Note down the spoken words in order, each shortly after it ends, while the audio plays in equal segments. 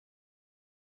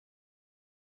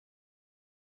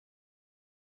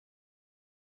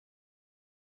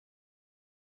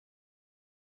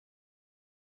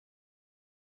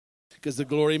because the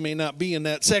glory may not be in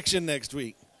that section next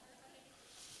week.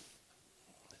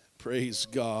 Praise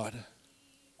God.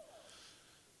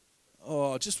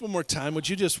 Oh, just one more time. Would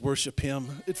you just worship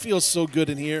him? It feels so good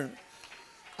in here.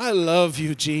 I love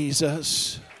you,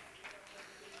 Jesus.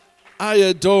 I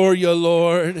adore you,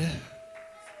 Lord.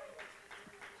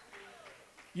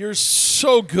 You're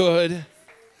so good,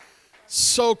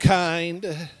 so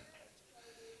kind.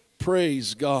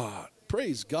 Praise God.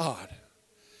 Praise God.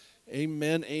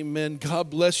 Amen, amen. God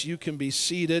bless you. You can be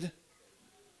seated.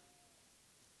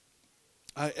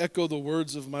 I echo the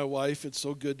words of my wife. It's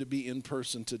so good to be in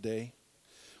person today.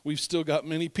 We've still got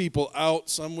many people out,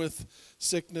 some with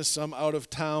sickness, some out of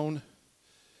town.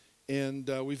 And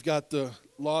we've got the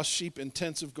Lost Sheep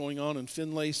Intensive going on in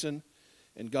Finlayson.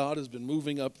 And God has been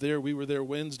moving up there. We were there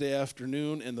Wednesday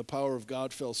afternoon, and the power of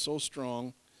God fell so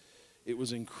strong. It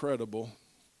was incredible.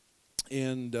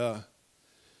 And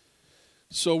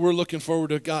so we're looking forward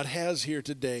to what God has here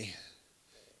today.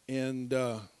 And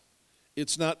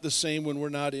it's not the same when we're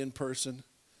not in person.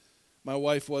 My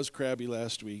wife was crabby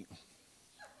last week.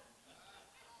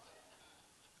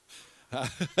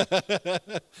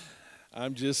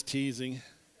 I'm just teasing.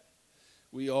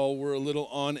 We all were a little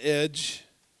on edge.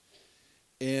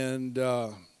 And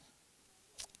I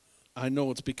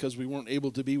know it's because we weren't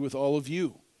able to be with all of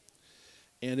you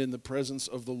and in the presence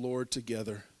of the Lord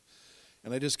together.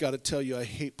 And I just got to tell you, I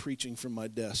hate preaching from my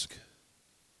desk.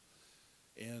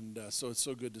 And so it's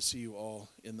so good to see you all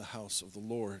in the house of the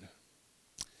Lord.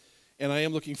 And I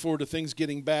am looking forward to things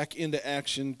getting back into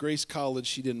action. Grace College,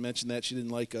 she didn't mention that. She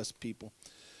didn't like us people.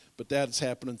 But that's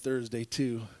happening Thursday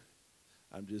too.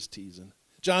 I'm just teasing.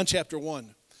 John chapter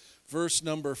 1, verse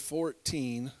number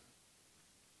 14.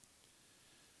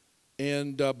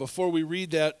 And before we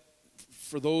read that,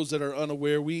 for those that are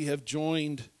unaware, we have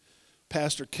joined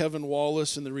Pastor Kevin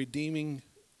Wallace in the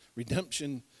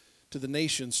Redemption to the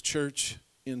Nations Church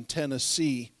in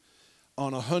Tennessee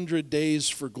on 100 Days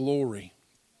for Glory.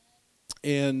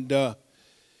 And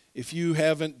if you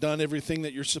haven't done everything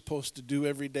that you're supposed to do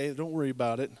every day, don't worry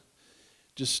about it.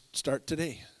 Just start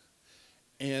today.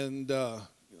 And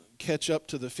catch up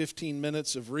to the 15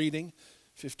 minutes of reading,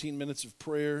 15 minutes of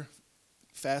prayer,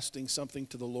 fasting something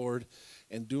to the Lord,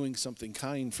 and doing something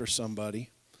kind for somebody.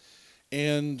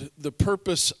 And the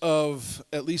purpose of,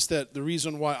 at least that, the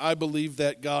reason why I believe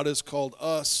that God has called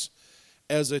us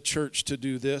as a church to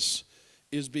do this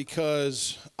is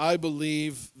because I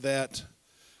believe that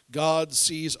God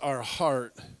sees our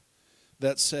heart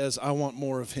that says, I want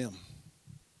more of him.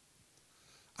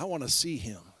 I want to see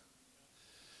him.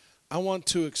 I want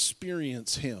to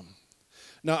experience him.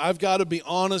 Now, I've got to be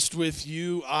honest with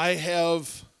you. I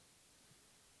have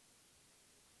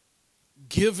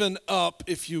given up,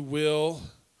 if you will,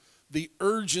 the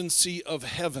urgency of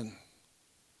heaven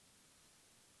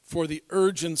for the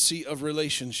urgency of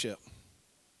relationship.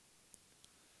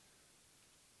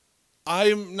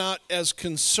 I'm not as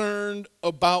concerned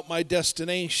about my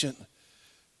destination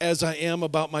as I am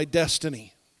about my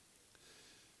destiny.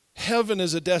 Heaven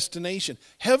is a destination.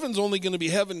 Heaven's only going to be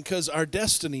heaven because our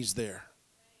destiny's there.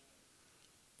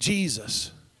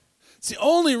 Jesus. It's the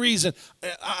only reason.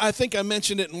 I think I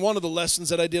mentioned it in one of the lessons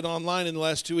that I did online in the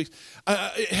last 2 weeks.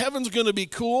 Heaven's going to be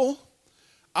cool.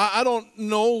 I don't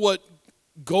know what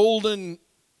golden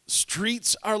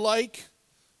streets are like.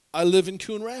 I live in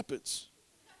Coon Rapids.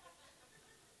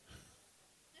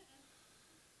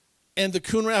 And the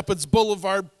Coon Rapids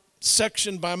Boulevard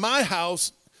section by my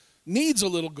house needs a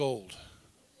little gold.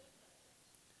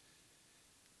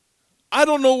 I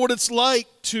don't know what it's like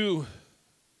to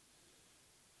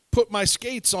put my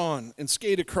skates on and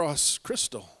skate across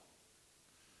Crystal.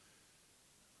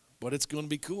 But it's going to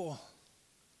be cool.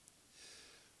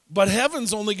 But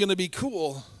heaven's only going to be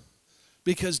cool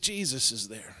because Jesus is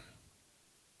there.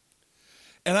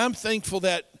 And I'm thankful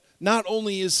that not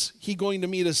only is he going to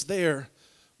meet us there,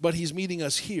 but he's meeting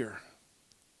us here.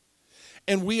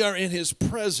 And we are in his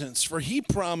presence. For he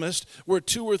promised, where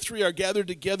 2 or 3 are gathered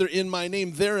together in my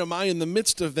name, there am I in the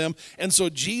midst of them. And so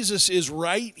Jesus is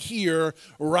right here,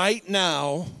 right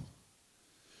now.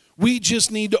 We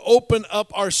just need to open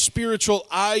up our spiritual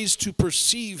eyes to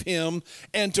perceive him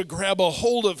and to grab a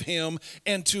hold of him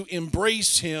and to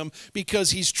embrace him,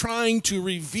 because he's trying to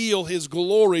reveal his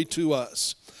glory to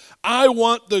us. I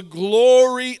want the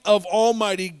glory of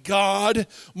Almighty God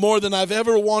more than I've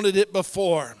ever wanted it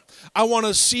before. I want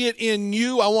to see it in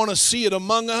you. I want to see it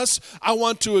among us. I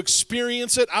want to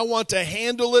experience it. I want to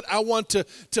handle it. I want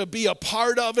to be a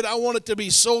part of it. I want it to be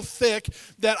so thick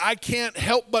that I can't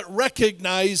help but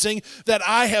recognizing that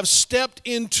I have stepped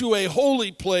into a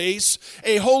holy place,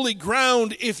 a holy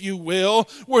ground, if you will,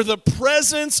 where the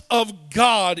presence of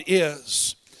God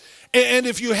is. And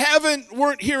if you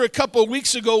weren't here a couple of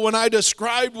weeks ago when I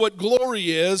described what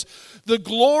glory is, the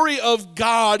glory of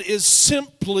God is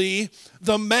simply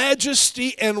the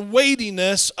majesty and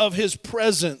weightiness of his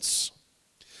presence.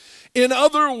 In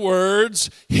other words,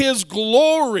 his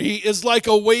glory is like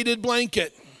a weighted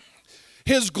blanket.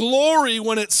 His glory,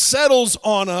 when it settles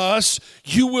on us,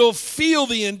 you will feel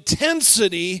the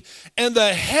intensity and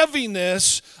the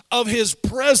heaviness of his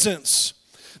presence.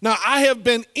 Now, I have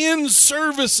been in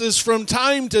services from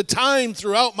time to time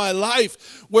throughout my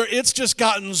life where it's just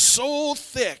gotten so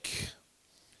thick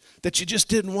that you just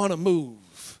didn't want to move.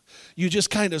 You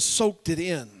just kind of soaked it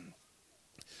in.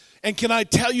 And can I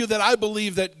tell you that I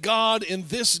believe that God in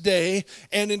this day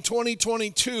and in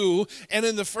 2022 and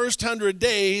in the first 100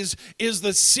 days is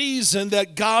the season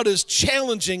that God is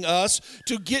challenging us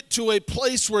to get to a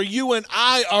place where you and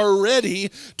I are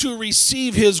ready to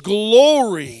receive his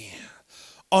glory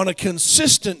on a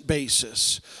consistent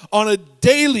basis, on a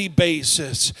daily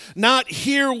basis, not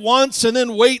here once and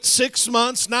then wait 6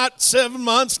 months, not 7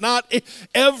 months, not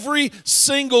every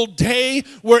single day.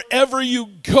 Wherever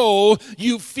you go,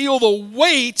 you feel the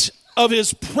weight of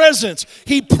his presence.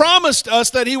 He promised us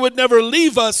that he would never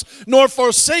leave us nor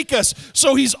forsake us,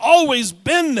 so he's always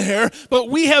been there, but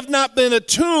we have not been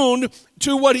attuned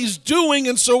to what he's doing,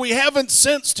 and so we haven't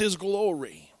sensed his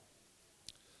glory.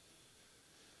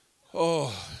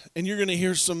 Oh, and you're going to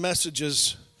hear some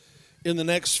messages in the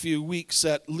next few weeks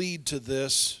that lead to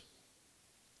this.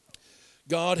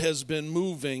 God has been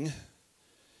moving,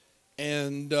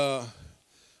 and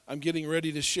I'm getting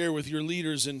ready to share with your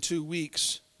leaders in 2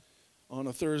 weeks on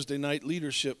a Thursday night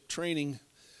leadership training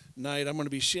night. I'm going to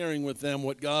be sharing with them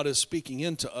what God is speaking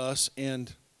into us,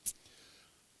 and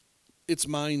it's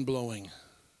mind-blowing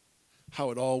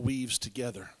how it all weaves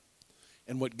together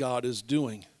and what God is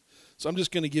doing. So I'm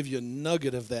just going to give you a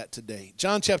nugget of that today.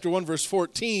 John chapter 1, verse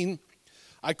 14,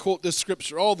 I quote this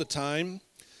scripture all the time.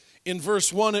 In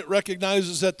verse 1, it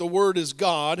recognizes that the Word is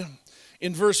God.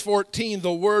 In verse 14,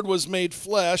 the Word was made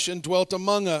flesh and dwelt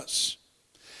among us.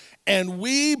 And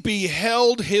we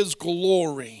beheld his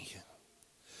glory.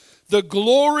 The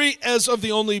glory as of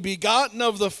the only begotten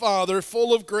of the Father,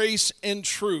 full of grace and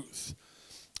truth.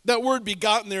 That word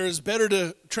begotten there is better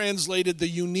to translated the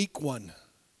unique one.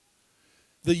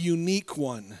 The unique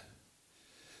one.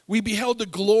 We beheld the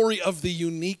glory of the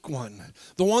unique one.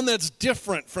 The one that's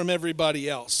different from everybody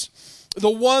else.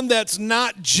 The one that's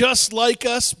not just like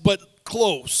us, but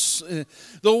close.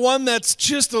 The one that's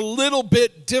just a little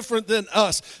bit different than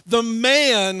us. The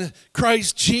man,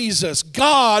 Christ Jesus,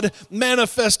 God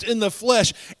manifest in the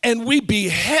flesh, and we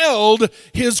beheld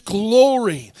his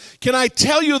glory. Can I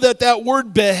tell you that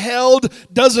word beheld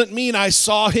doesn't mean I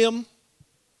saw him?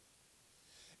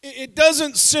 It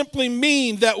doesn't simply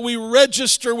mean that we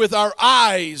register with our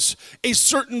eyes a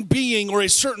certain being or a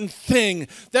certain thing.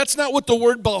 That's not what the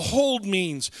word behold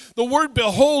means. The word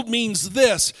behold means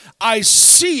this: I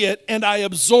see it and I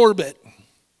absorb it.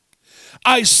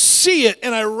 I see it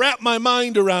and I wrap my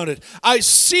mind around it. I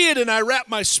see it and I wrap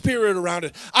my spirit around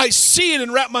it. I see it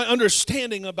and wrap my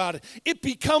understanding about it. It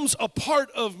becomes a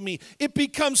part of me. It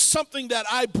becomes something that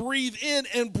I breathe in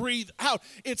and breathe out.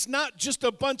 It's not just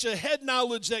a bunch of head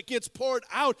knowledge that gets poured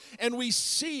out and we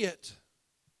see it.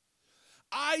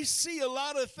 I see a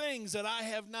lot of things that I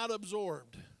have not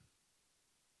absorbed.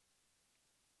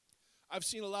 I've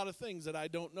seen a lot of things that I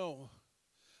don't know.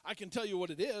 I can tell you what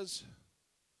it is.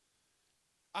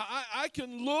 I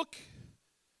can look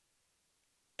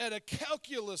at a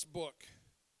calculus book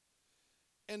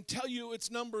and tell you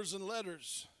its numbers and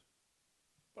letters,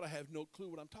 but I have no clue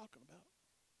what I'm talking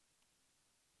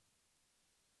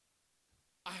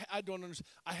about. I don't understand.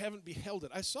 I haven't beheld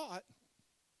it. I saw it.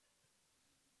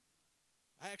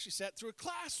 I actually sat through a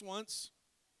class once,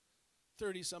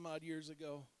 30 some odd years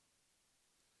ago,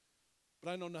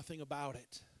 but I know nothing about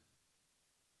it.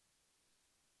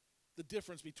 The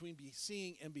difference between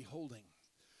seeing and beholding.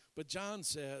 But John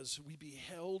says we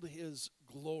beheld his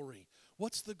glory.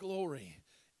 What's the glory?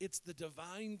 It's the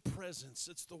divine presence.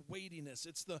 It's the weightiness.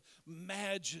 It's the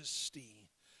majesty.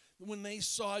 When they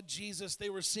saw Jesus, they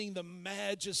were seeing the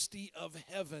majesty of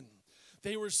heaven.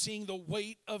 They were seeing the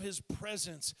weight of his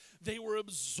presence. They were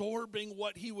absorbing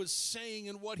what he was saying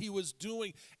and what he was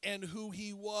doing and who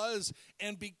he was.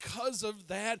 And because of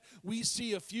that, we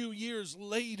see a few years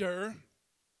later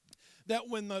that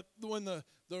when the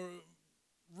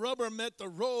rubber met the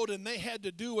road and they had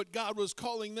to do what God was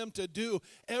calling them to do,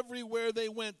 everywhere they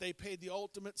went, they paid the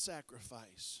ultimate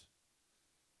sacrifice.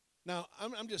 Now,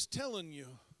 I'm just telling you,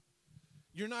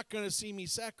 you're not going to see me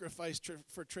sacrifice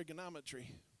for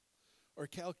trigonometry or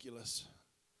calculus,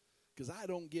 because I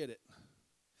don't get it.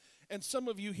 And some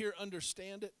of you here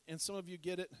understand it, and some of you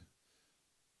get it,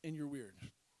 and you're weird.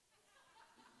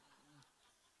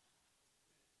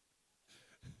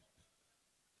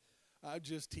 I'm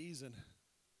just teasing.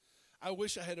 I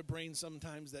wish I had a brain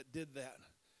sometimes that did that,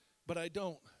 but I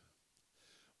don't.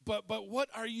 But what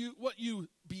you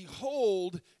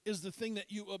behold is the thing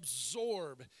that you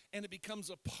absorb, and it becomes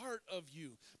a part of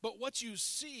you. But what you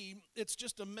see, it's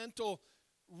just a mental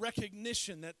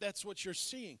recognition that that's what you're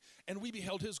seeing. And we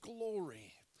beheld his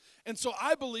glory. And so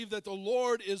I believe that the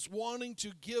Lord is wanting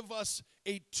to give us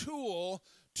a tool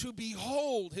to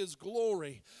behold his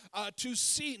glory, to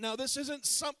see. Now, this isn't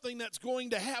something that's going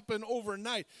to happen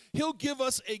overnight. He'll give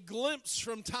us a glimpse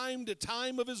from time to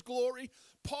time of his glory.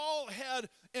 Paul had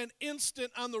an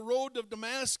instant on the road to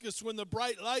Damascus when the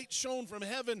bright light shone from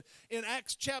heaven in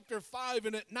Acts chapter 5,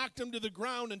 and it knocked him to the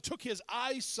ground and took his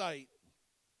eyesight.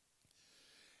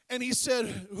 And he said,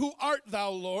 "Who art thou,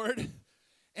 Lord?"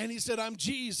 And he said, "I'm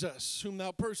Jesus, whom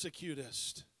thou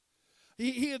persecutest."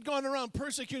 He had gone around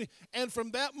persecuting, and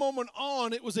from that moment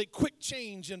on, it was a quick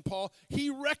change in Paul.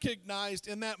 He recognized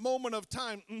in that moment of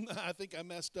time, I think I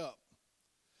messed up.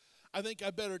 I think I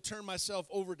better turn myself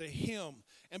over to him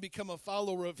and become a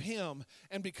follower of him,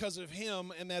 and because of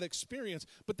him and that experience.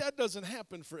 But that doesn't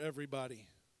happen for everybody.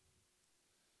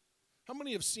 How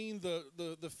many have seen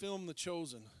the film The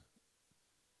Chosen?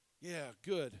 Yeah,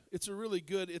 good. It's a really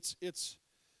good,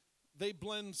 they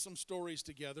blend some stories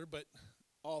together, but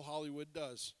all Hollywood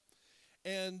does.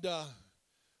 And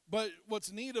but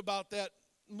what's neat about that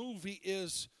movie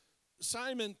is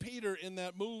Simon Peter in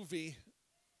that movie,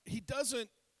 he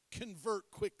doesn't convert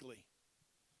quickly.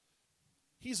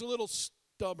 He's a little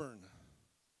stubborn,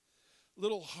 a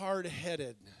little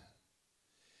hard-headed.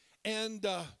 And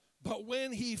but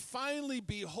when he finally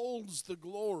beholds the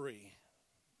glory,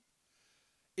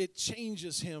 it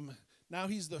changes him. Now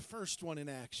he's the first one in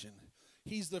action.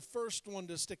 He's the first one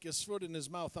to stick his foot in his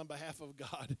mouth on behalf of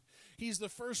God. He's the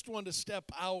first one to step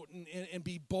out and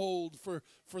be bold for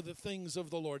the things of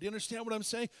the Lord. Do you understand what I'm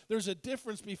saying? There's a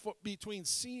difference between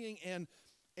seeing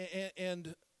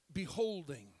and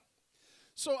beholding.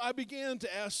 So I began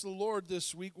to ask the Lord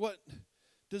this week, what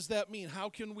does that mean? How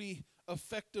can we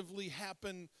effectively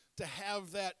happen to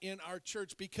have that in our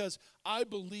church? Because I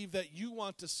believe that you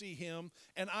want to see him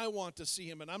and I want to see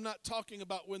him. And I'm not talking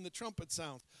about when the trumpet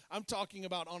sounds. I'm talking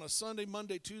about on a Sunday,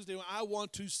 Monday, Tuesday, when I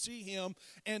want to see him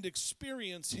and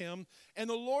experience him. And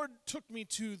the Lord took me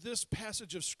to this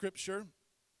passage of Scripture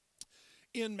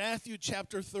in Matthew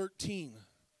chapter 13.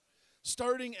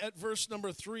 Starting at verse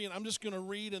number 3, and I'm just going to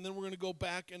read, and then we're going to go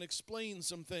back and explain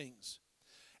some things.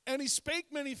 And he spake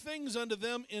many things unto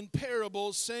them in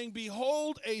parables, saying,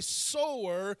 Behold, a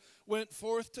sower went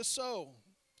forth to sow.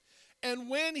 And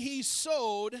when he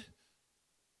sowed,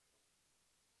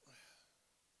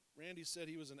 Randy said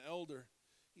he was an elder.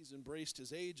 He's embraced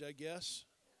his age, I guess.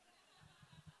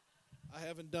 I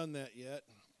haven't done that yet.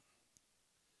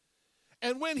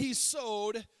 And when he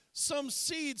sowed, some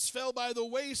seeds fell by the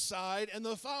wayside, and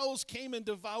the fowls came and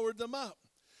devoured them up.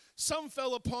 Some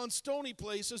fell upon stony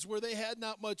places where they had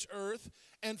not much earth,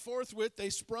 and forthwith they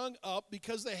sprung up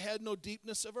because they had no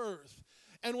deepness of earth.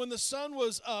 And when the sun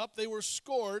was up, they were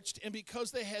scorched, and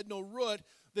because they had no root,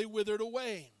 they withered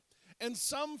away. And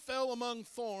some fell among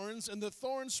thorns, and the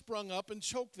thorns sprung up and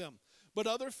choked them. But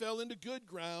other fell into good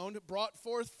ground, brought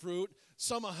forth fruit,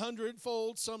 some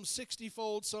 100-fold, some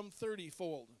 60-fold, some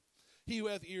 30-fold. He who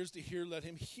hath ears to hear, let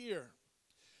him hear.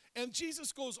 And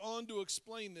Jesus goes on to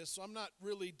explain this, so I'm not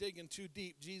really digging too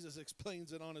deep. Jesus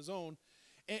explains it on his own.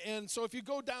 And so if you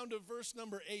go down to verse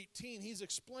number 18, he's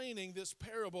explaining this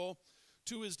parable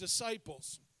to his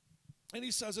disciples. And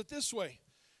he says it this way,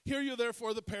 Hear you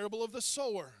therefore the parable of the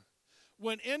sower.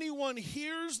 When anyone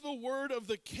hears the word of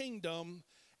the kingdom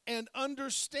and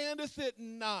understandeth it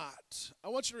not. I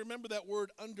want you to remember that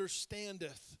word,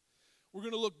 understandeth. We're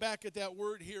going to look back at that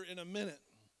word here in a minute.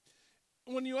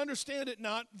 When you understand it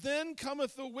not, then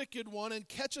cometh the wicked one and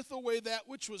catcheth away that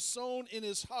which was sown in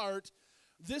his heart.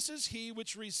 This is he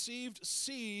which received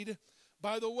seed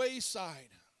by the wayside.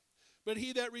 But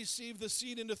he that received the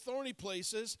seed into thorny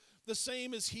places, the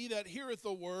same is he that heareth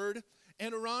the word,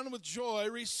 and Haran with joy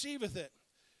receiveth it.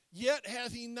 Yet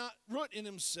hath he not root in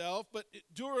himself, but it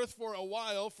dureth for a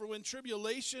while. For when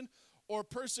tribulation or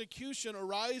persecution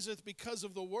ariseth because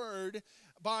of the word,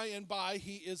 by and by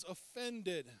he is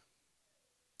offended.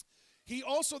 He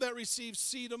also that receives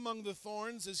seed among the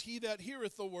thorns is he that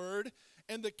heareth the word,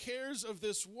 and the cares of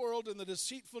this world and the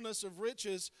deceitfulness of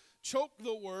riches choke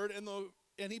the word,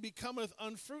 and he becometh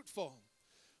unfruitful.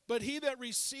 But he that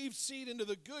receives seed into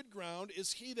the good ground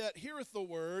is he that heareth the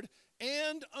word,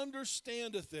 and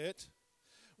understandeth it,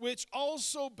 which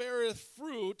also beareth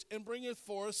fruit, and bringeth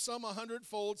forth some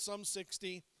 100-fold, some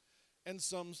 60, and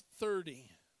some 30.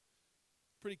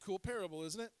 Pretty cool parable,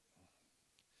 isn't it?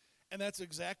 And that's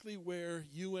exactly where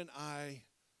you and I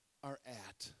are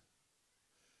at.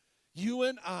 You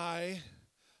and I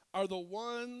are the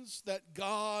ones that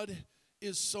God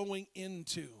is sowing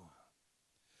into.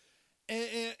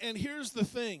 And here's the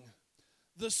thing.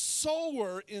 The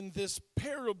sower in this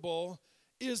parable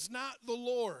is not the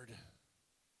Lord.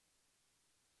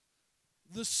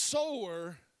 The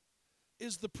sower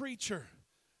is the preacher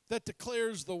that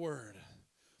declares the word,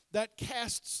 that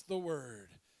casts the word,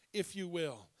 if you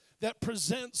will, that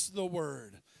presents the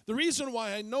word. The reason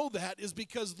why I know that is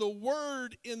because the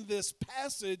word in this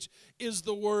passage is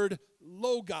the word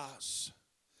logos.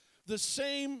 The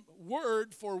same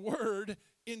word for word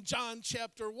in John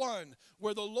chapter 1,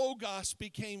 where the logos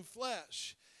became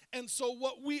flesh. And so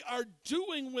what we are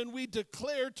doing when we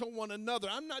declare to one another,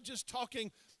 I'm not just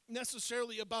talking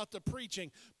necessarily about the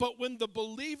preaching, but when the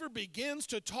believer begins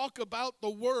to talk about the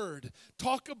word,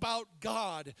 talk about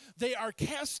God, they are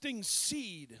casting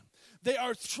seed. They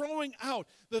are throwing out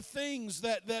the things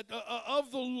that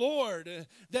of the Lord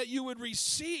that you would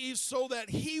receive, so that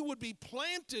he would be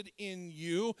planted in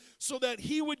you, so that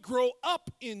he would grow up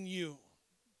in you.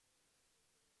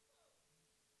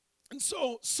 And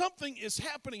so something is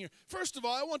happening here. First of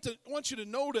all, I want you to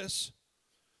notice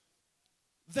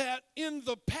that in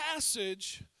the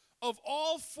passage of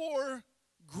all four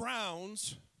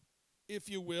grounds, if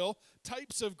you will,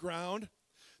 types of ground,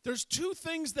 there's two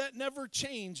things that never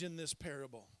change in this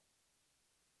parable.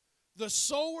 The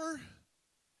sower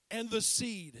and the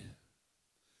seed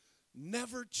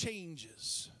never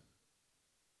changes.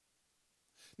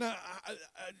 Now,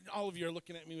 all of you are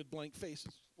looking at me with blank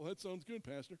faces. Well, that sounds good,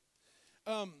 Pastor.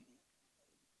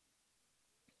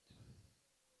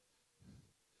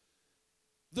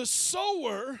 The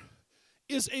sower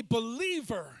is a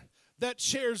believer that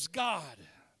shares God.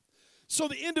 So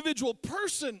the individual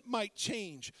person might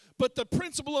change, but the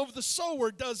principle of the sower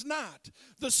does not.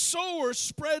 The sower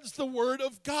spreads the word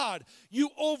of God. You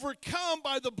overcome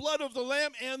by the blood of the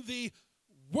Lamb and the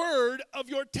word of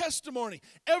your testimony.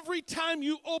 Every time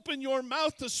you open your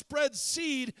mouth to spread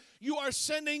seed, you are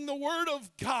sending the word of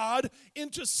God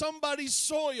into somebody's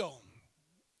soil.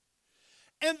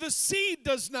 And the seed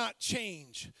does not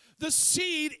change. The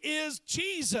seed is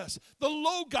Jesus, the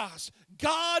Logos,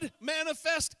 God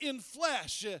manifest in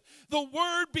flesh. The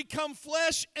Word become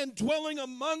flesh and dwelling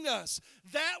among us.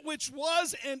 That which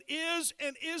was and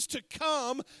is to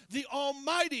come, the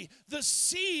Almighty. The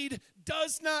seed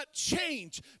does not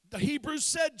change. The Hebrews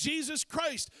said Jesus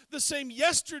Christ, the same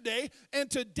yesterday and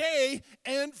today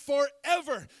and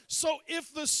forever. So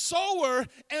if the sower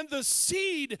and the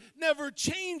seed never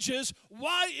changes,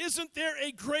 why isn't there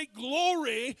a great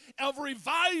glory of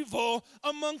revival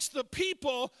amongst the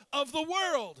people of the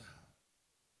world?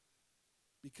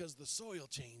 Because the soil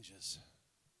changes.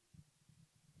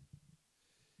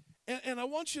 And I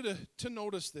want you to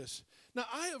notice this. Now,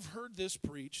 I have heard this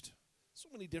preached so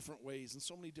many different ways and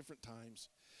so many different times.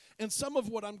 And some of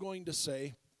what I'm going to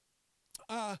say,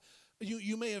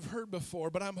 you may have heard before,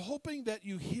 but I'm hoping that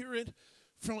you hear it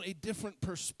from a different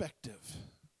perspective.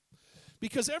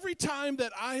 Because every time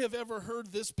that I have ever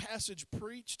heard this passage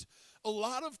preached, a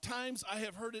lot of times I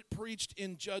have heard it preached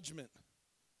in judgment.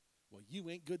 Well, you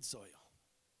ain't good soil.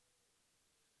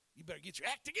 You better get your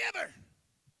act together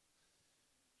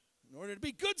in order to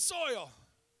be good soil.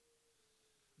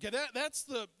 Okay, that's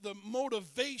the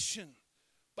motivation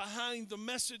behind the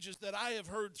messages that I have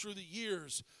heard through the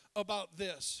years about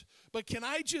this. But can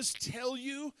I just tell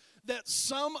you that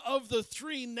some of the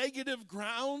three negative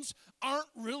grounds aren't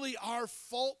really our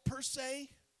fault per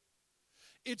se?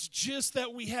 It's just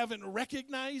that we haven't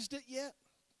recognized it yet.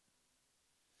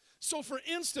 So for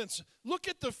instance, look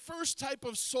at the first type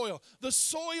of soil, the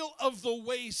soil of the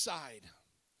wayside.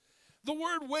 The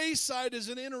word wayside is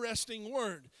an interesting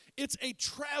word. It's a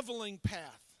traveling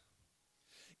path.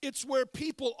 It's where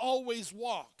people always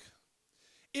walk.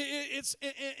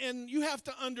 And you have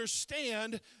to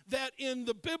understand that in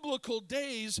the biblical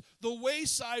days, the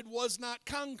wayside was not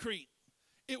concrete.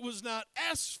 It was not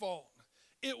asphalt.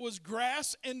 It was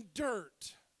grass and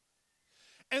dirt.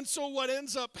 And so what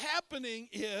ends up happening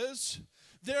is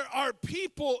there are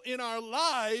people in our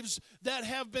lives that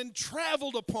have been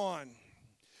traveled upon.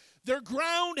 Their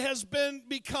ground has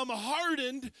become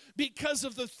hardened because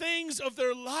of the things of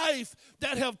their life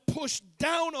that have pushed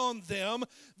down on them,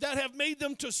 that have made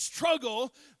them to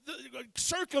struggle.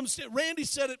 Randy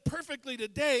said it perfectly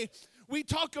today. We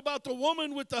talk about the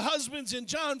woman with the husbands in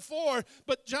John 4,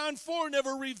 but John 4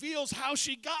 never reveals how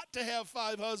she got to have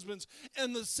 5 husbands,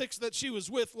 and the 6th that she was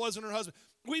with wasn't her husband.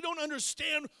 We don't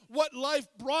understand what life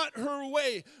brought her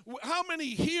way. How many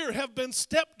here have been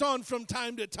stepped on from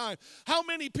time to time? How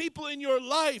many people in your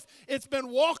life, it's been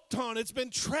walked on, it's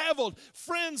been traveled.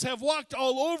 Friends have walked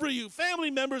all over you. Family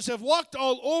members have walked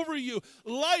all over you.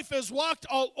 Life has walked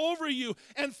all over you.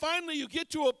 And finally you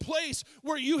get to a place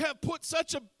where you have put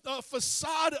such a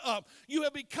facade up. You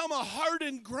have become a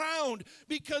hardened ground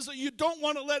because you don't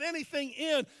want to let anything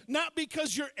in. Not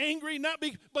because you're angry,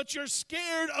 but you're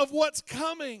scared of what's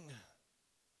coming.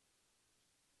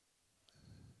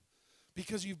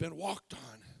 Because you've been walked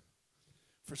on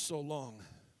for so long.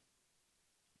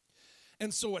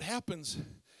 And so what happens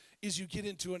is you get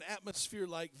into an atmosphere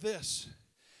like this,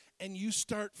 and you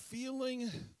start feeling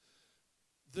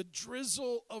the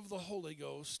drizzle of the Holy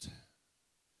Ghost,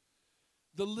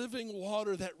 the living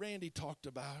water that Randy talked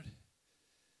about,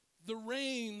 the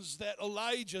rains that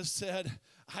Elijah said,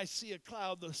 I see a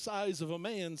cloud the size of a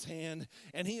man's hand.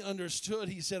 And he understood.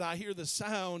 He said, I hear the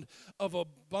sound of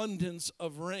abundance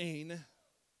of rain.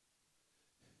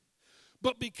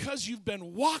 But because you've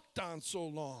been walked on so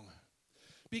long,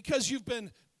 because you've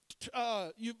been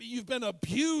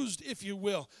abused, if you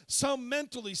will, some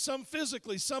mentally, some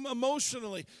physically, some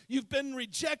emotionally. You've been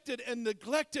rejected and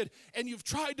neglected, and you've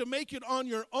tried to make it on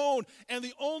your own. And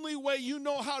the only way you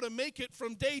know how to make it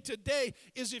from day to day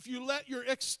is if you let your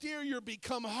exterior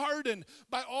become hardened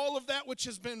by all of that which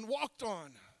has been walked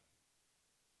on.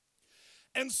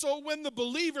 And so when the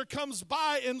believer comes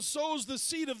by and sows the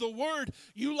seed of the word,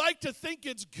 you like to think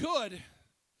it's good.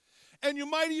 And you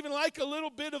might even like a little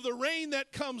bit of the rain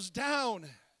that comes down.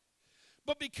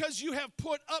 But because you have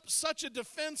put up such a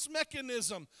defense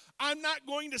mechanism, I'm not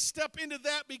going to step into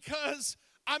that because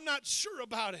I'm not sure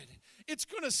about it. It's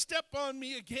going to step on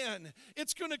me again.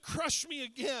 It's going to crush me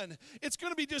again. It's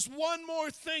going to be just one more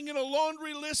thing in a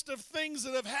laundry list of things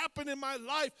that have happened in my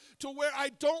life to where I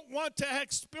don't want to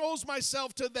expose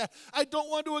myself to that. I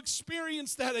don't want to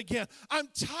experience that again. I'm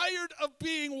tired of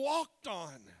being walked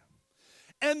on.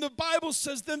 And the Bible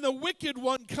says then the wicked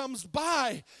one comes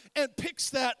by and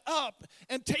picks that up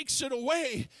and takes it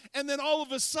away. And then all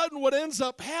of a sudden what ends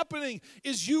up happening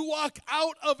is you walk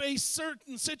out of a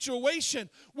certain situation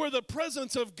where the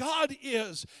presence of God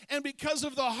is. And because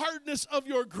of the hardness of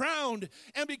your ground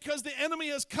and because the enemy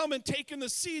has come and taken the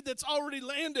seed that's already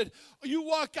landed, you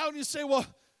walk out and you say, well,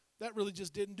 that really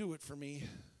just didn't do it for me.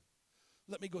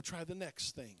 Let me go try the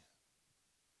next thing.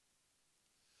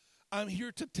 I'm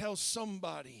here to tell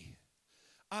somebody,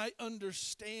 I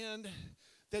understand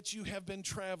that you have been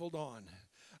traveled on.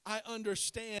 I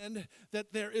understand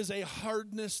that there is a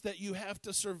hardness that you have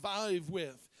to survive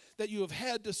with, that you have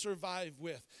had to survive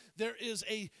with. There is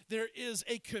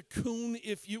a cocoon,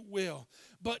 if you will.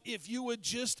 But if you would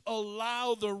just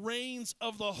allow the rains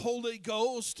of the Holy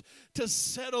Ghost to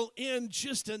settle in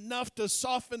just enough to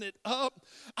soften it up,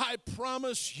 I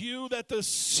promise you that the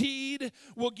seed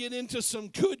will get into some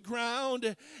good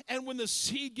ground. And when the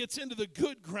seed gets into the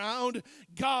good ground,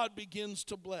 God begins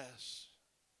to bless.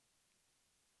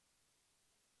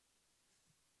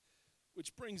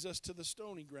 Which brings us to the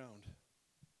stony ground.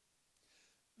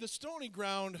 The stony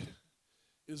ground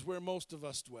is where most of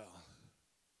us dwell.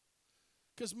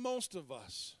 Because most of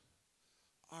us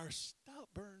are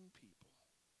stubborn people.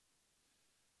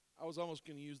 I was almost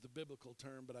going to use the biblical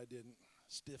term, but I didn't.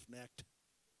 Stiff-necked.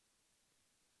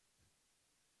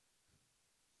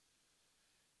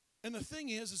 And the thing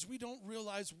is we don't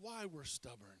realize why we're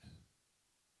stubborn.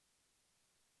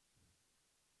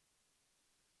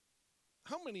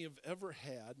 How many have ever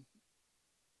had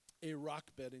a rock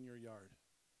bed in your yard?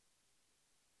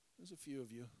 There's a few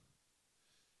of you.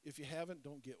 If you haven't,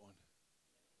 don't get one.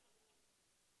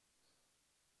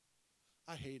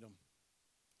 I hate them.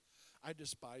 I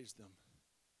despise them.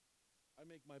 I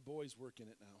make my boys work in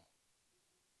it now.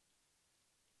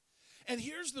 And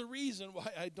here's the reason why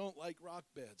I don't like rock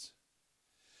beds.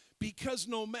 Because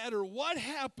no matter what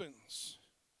happens,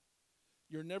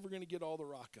 you're never going to get all the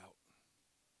rock out.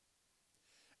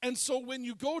 And so when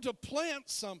you go to plant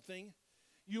something,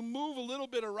 you move a little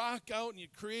bit of rock out and you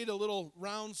create a little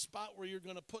round spot where you're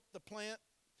going to put the plant.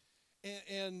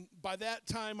 And by that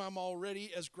time, I'm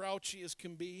already as grouchy as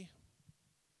can be.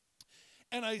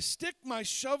 And I stick my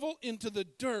shovel into the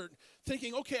dirt,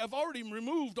 thinking, okay, I've already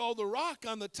removed all the rock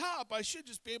on the top. I should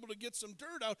just be able to get some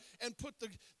dirt out and put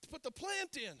the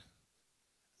plant in.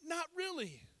 Not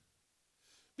really.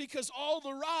 Because all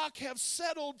the rock have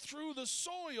settled through the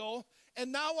soil,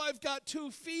 and now I've got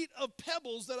 2 feet of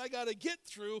pebbles that I got to get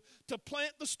through to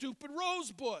plant the stupid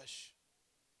rose bush.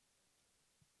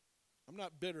 I'm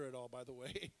not bitter at all, by the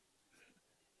way.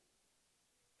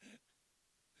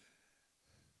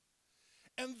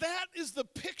 And that is the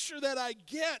picture that I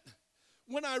get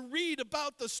when I read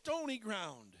about the stony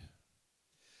ground.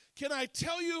 Can I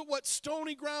tell you what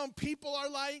stony ground people are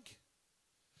like?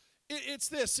 It's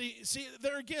this. See,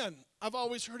 there again, I've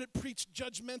always heard it preached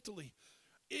judgmentally.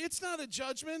 It's not a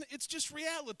judgment, it's just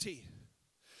reality.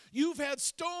 You've had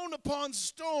stone upon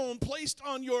stone placed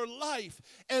on your life,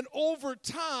 and over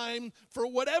time, for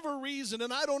whatever reason,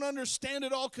 and I don't understand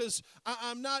it all because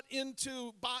I'm not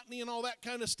into botany and all that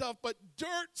kind of stuff, but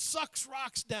dirt sucks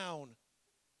rocks down.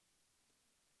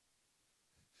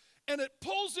 And it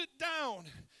pulls it down,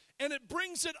 and it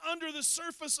brings it under the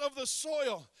surface of the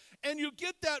soil. And you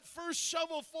get that first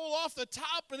shovel full off the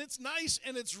top, and it's nice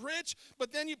and it's rich,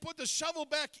 but then you put the shovel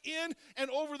back in, and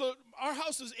our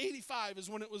house is 85 is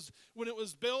when it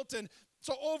was built, and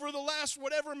so over the last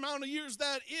whatever amount of years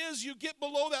that is, you get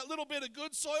below that little bit of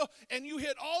good soil, and you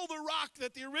hit all the rock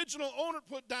that the original owner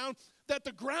put down that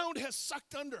the ground has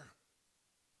sucked under.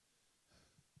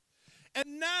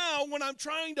 And now when I'm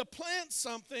trying to plant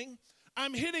something,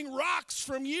 I'm hitting rocks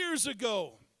from years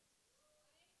ago.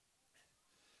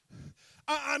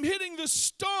 I'm hitting the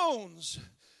stones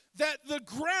that the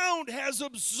ground has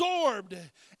absorbed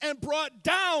and brought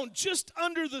down just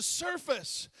under the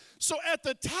surface. So at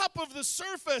the top of the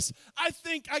surface, I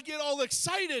think I get all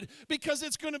excited because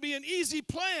it's going to be an easy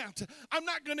plant. I'm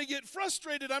not going to get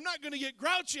frustrated. I'm not going to get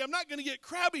grouchy. I'm not going to get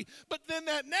crabby. But then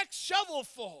that next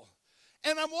shovelful,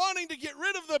 and I'm wanting to get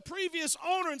rid of the previous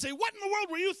owner and say, what in the world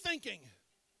were you thinking?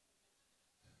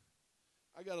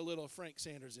 I got a little Frank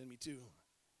Sanders in me too.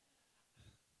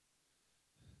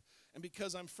 And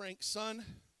because I'm Frank's son,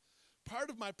 part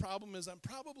of my problem is I'm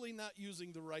probably not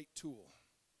using the right tool.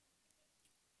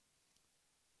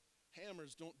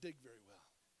 Hammers don't dig very well.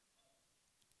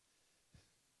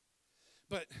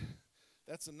 But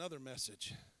that's another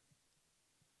message.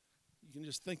 You can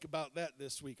just think about that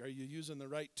this week. Are you using the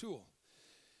right tool?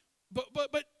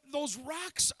 But those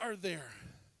rocks are there.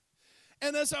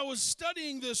 And as I was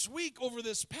studying this week over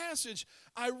this passage,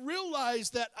 I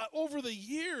realized that over the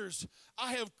years,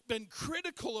 I have been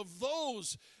critical of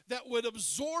those that would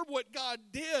absorb what God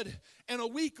did, and a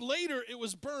week later it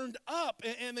was burned up,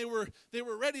 and they were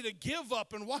ready to give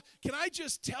up. And can I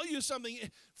just tell you something?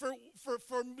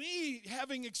 For me,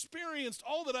 having experienced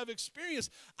all that I've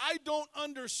experienced, I don't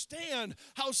understand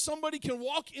how somebody can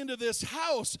walk into this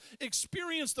house,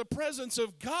 experience the presence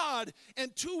of God,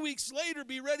 and 2 weeks later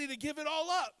be ready to give it all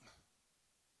up.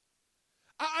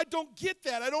 I don't get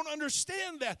that. I don't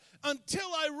understand that until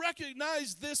I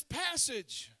recognize this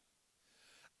passage.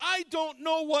 I don't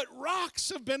know what rocks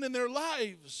have been in their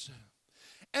lives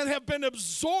and have been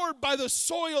absorbed by the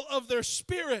soil of their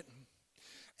spirit.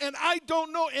 And I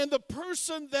don't know, and the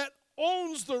person that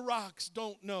owns the rocks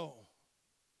don't know.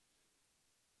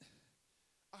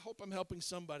 I hope I'm helping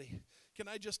somebody. Can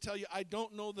I just tell you, I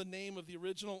don't know the name of the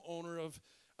original owner of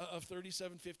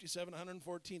 3757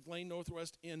 114th Lane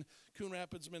Northwest in Coon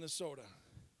Rapids, Minnesota.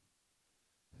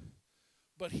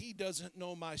 But he doesn't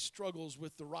know my struggles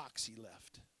with the rocks he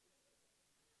left.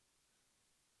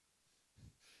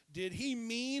 Did he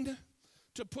mean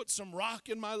to put some rock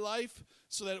in my life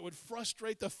so that it would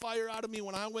frustrate the fire out of me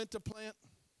when I went to plant?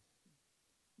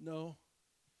 No.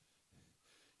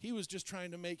 He was just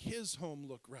trying to make his home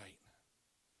look right.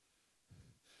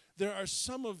 There are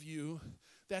some of you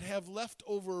that have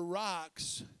leftover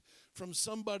rocks from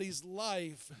somebody's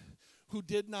life who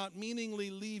did not meaningly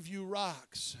leave you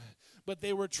rocks, but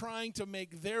they were trying to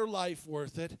make their life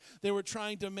worth it. They were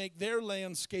trying to make their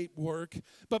landscape work,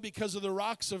 but because of the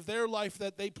rocks of their life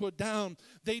that they put down,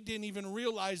 they didn't even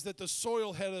realize that the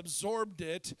soil had absorbed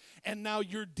it, and now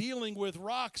you're dealing with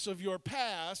rocks of your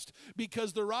past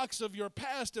because the rocks of your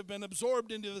past have been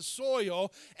absorbed into the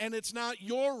soil, and it's not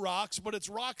your rocks, but it's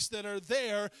rocks that are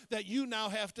there that you now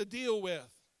have to deal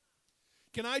with.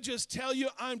 Can I just tell you,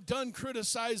 I'm done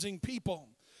criticizing people.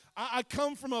 I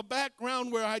come from a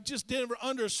background where I just never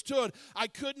understood. I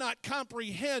could not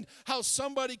comprehend how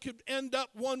somebody could end up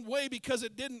one way because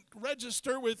it didn't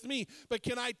register with me. But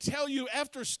can I tell you,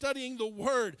 after studying the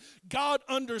Word, God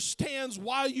understands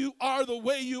why you are the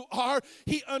way you are.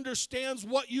 He understands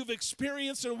what you've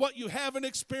experienced and what you haven't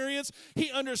experienced.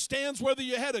 He understands whether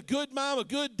you had a good mom, a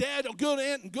good dad, a good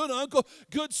aunt, and good uncle,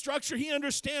 good structure. He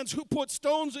understands who put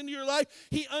stones into your life.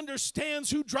 He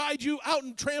understands who dried you out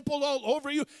and trampled all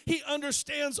over you. He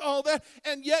understands all that,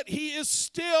 and yet He is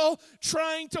still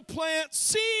trying to plant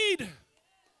seed.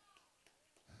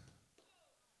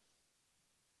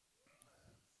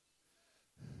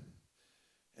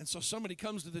 And so somebody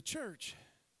comes to the church,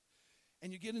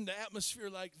 and you get into atmosphere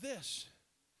like this,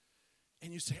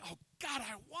 and you say, oh, God,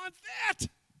 I want that.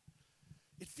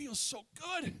 It feels so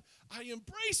good. I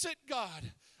embrace it,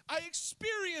 God. I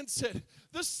experience it.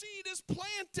 The seed is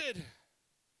planted.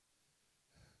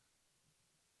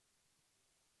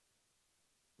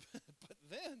 But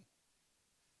then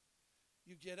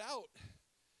you get out,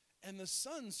 and the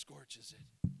sun scorches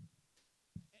it.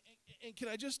 And can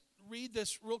I just read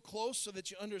this real close so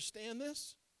that you understand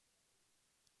this?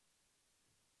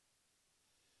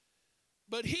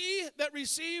 But he that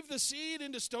received the seed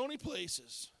into stony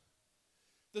places,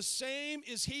 the same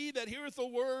is he that heareth the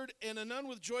word and anon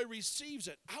with joy receives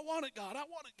it. I want it, God. I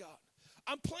want it, God.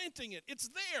 I'm planting it. It's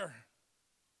there.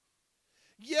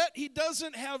 Yet he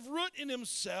doesn't have root in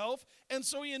himself, and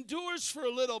so he endures for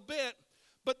a little bit,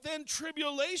 but then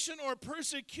tribulation or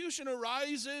persecution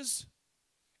arises,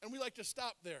 and we like to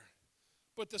stop there.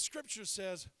 But the scripture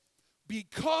says,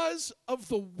 because of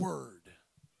the word.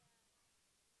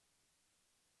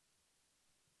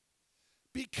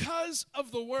 Because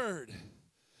of the word.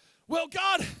 Well,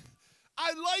 God,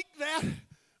 I like that,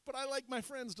 but I like my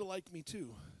friends to like me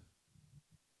too.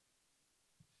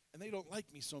 And they don't like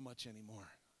me so much anymore.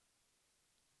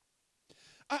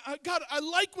 God, I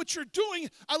like what you're doing.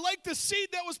 I like the seed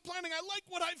that was planting. I like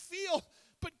what I feel.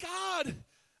 But God,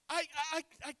 I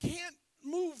can't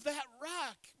move that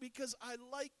rock because I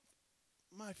like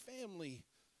my family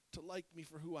to like me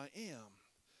for who I am.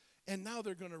 And now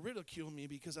they're going to ridicule me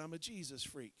because I'm a Jesus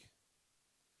freak.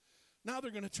 Now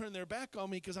they're going to turn their back on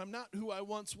me because I'm not who I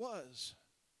once was.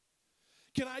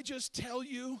 Can I just tell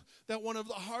you that one of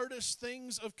the hardest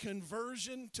things of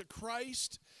conversion to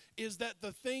Christ is that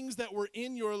the things that were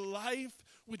in your life,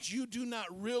 which you do not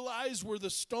realize were the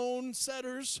stone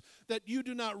setters, that you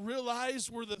do not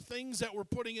realize were the things that were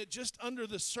putting it just under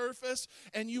the surface,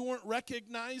 and you weren't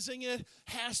recognizing it,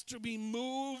 has to be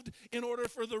moved in order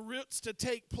for the roots to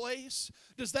take place?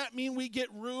 Does that mean we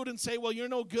get rude and say, well, you're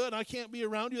no good, I can't be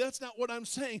around you? That's not what I'm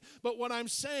saying. But what I'm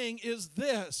saying is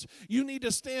this: you need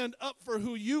to stand up for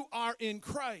who you are in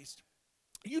Christ.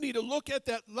 You need to look at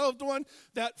that loved one,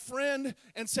 that friend,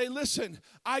 and say, listen,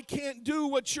 I can't do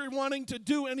what you're wanting to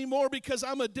do anymore because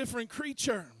I'm a different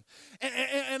creature.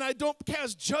 And I don't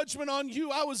cast judgment on you.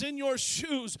 I was in your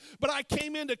shoes, but I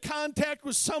came into contact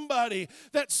with somebody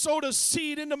that sowed a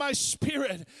seed into my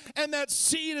spirit, and that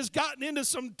seed has gotten into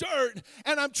some dirt,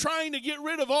 and I'm trying to get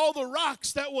rid of all the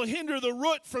rocks that will hinder the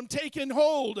root from taking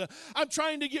hold. I'm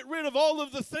trying to get rid of all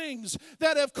of the things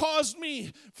that have caused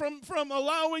me from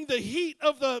allowing the heat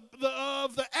of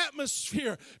the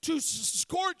atmosphere to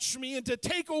scorch me and to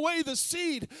take away the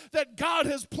seed that God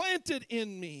has planted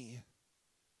in me.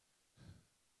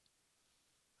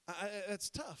 That's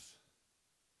tough.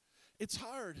 It's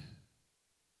hard.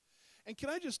 And can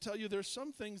I just tell you, there's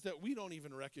some things that we don't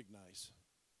even recognize.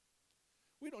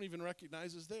 We don't even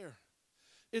recognize is there.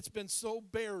 It's been so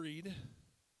buried.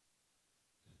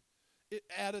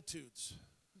 Attitudes.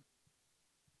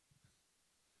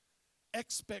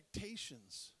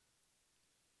 Expectations.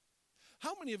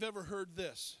 How many have ever heard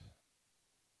this?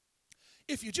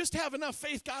 If you just have enough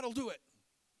faith, God will do it.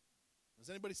 Has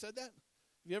anybody said that? Have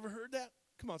you ever heard that?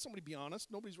 Come on, somebody be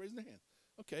honest. Nobody's raising their hand.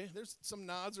 Okay, there's some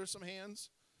nods or some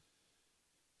hands.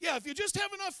 Yeah, if you just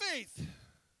have enough faith.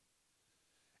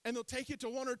 And they'll take you to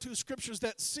one or two scriptures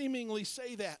that seemingly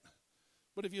say that.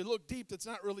 But if you look deep, that's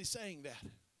not really saying that.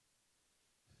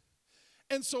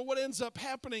 And so what ends up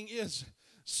happening is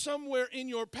somewhere in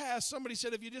your past, somebody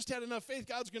said, if you just had enough faith,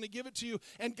 God's going to give it to you.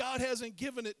 And God hasn't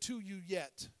given it to you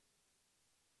yet.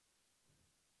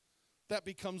 That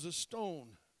becomes a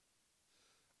stone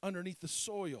underneath the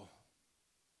soil,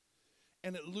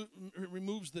 and it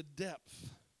removes the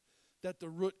depth that the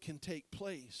root can take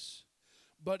place.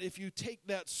 But if you take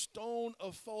that stone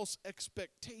of false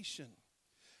expectation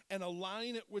and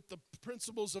align it with the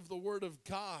principles of the Word of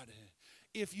God,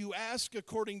 if you ask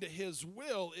according to his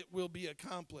will, it will be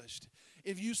accomplished.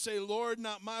 If you say, Lord,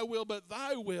 not my will, but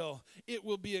thy will, it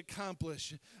will be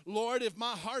accomplished. Lord, if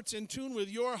my heart's in tune with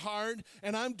your heart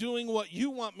and I'm doing what you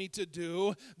want me to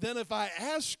do, then if I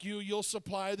ask you, you'll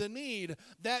supply the need.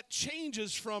 That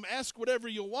changes from ask whatever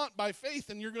you want by faith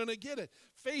and you're going to get it.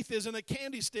 Faith isn't a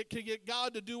candy stick to get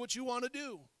God to do what you want to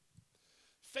do.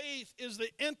 Faith is the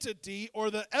entity or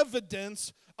the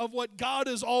evidence of what God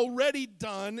has already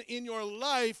done in your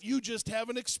life. You just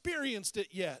haven't experienced it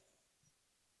yet.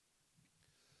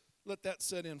 Let that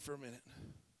set in for a minute.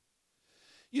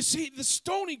 You see, the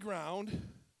stony ground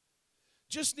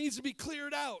just needs to be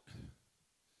cleared out.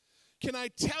 Can I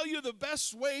tell you the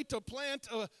best way to plant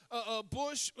a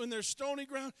bush when there's stony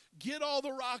ground? Get all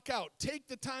the rock out. Take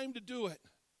the time to do it.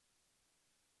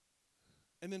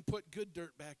 And then put good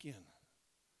dirt back in.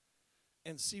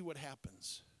 And see what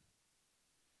happens.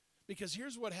 Because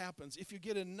here's what happens. If you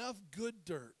get enough good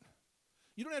dirt,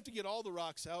 you don't have to get all the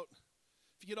rocks out.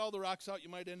 If you get all the rocks out, you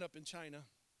might end up in China.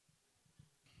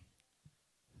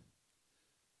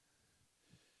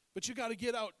 But you got to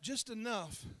get out just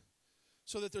enough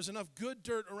so that there's enough good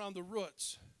dirt around the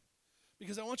roots.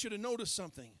 Because I want you to notice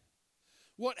something.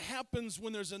 What happens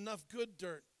when there's enough good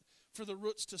dirt for the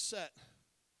roots to set?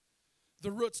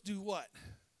 The roots do what?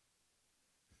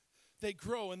 They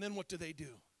grow, and then what do?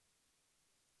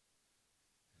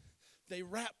 They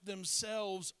wrap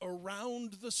themselves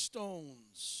around the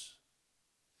stones,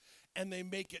 and they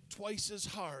make it twice as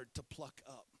hard to pluck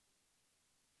up.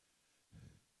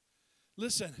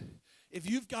 Listen, if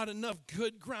you've got enough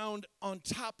good ground on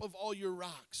top of all your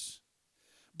rocks,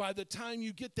 by the time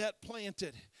you get that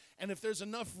planted, and if there's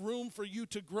enough room for you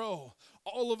to grow,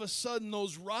 all of a sudden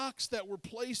those rocks that were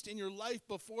placed in your life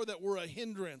before that were a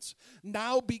hindrance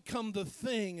now become the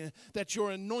thing that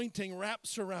your anointing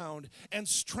wraps around and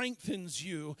strengthens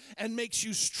you and makes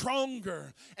you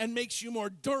stronger and makes you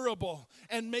more durable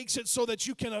and makes it so that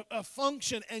you can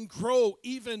function and grow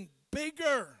even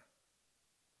bigger.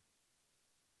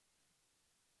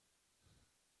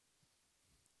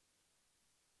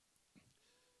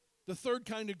 The third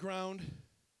kind of ground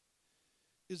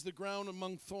is the ground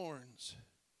among thorns.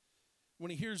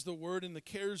 When he hears the word and the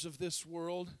cares of this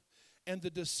world and the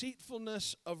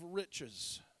deceitfulness of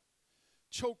riches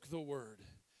choke the word,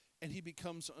 and he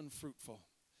becomes unfruitful.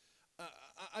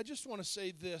 I just want to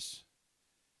say this.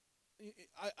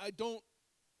 I don't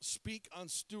speak on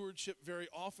stewardship very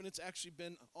often. It's actually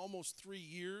been almost 3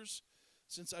 years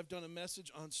since I've done a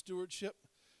message on stewardship.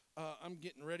 I'm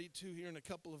getting ready to here in a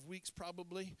couple of weeks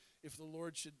probably, if the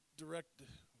Lord should direct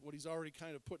what he's already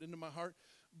kind of put into my heart.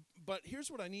 But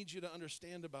here's what I need you to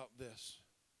understand about this.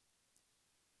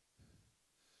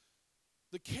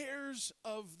 The cares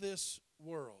of this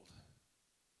world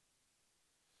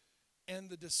and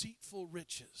the deceitful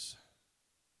riches.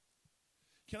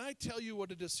 Can I tell you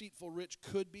what a deceitful rich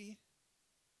could be?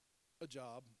 A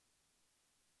job.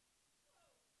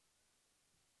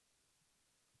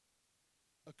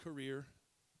 A career.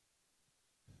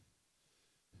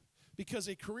 Because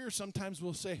a career sometimes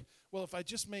will say, well, if I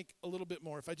just make a little bit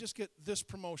more, if I just get this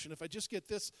promotion, if I just get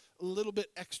this little bit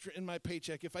extra in my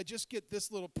paycheck, if I just get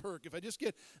this little perk, if I just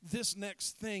get this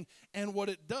next thing, and what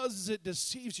it does is it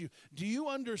deceives you. Do you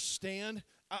understand?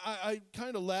 I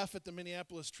kind of laugh at the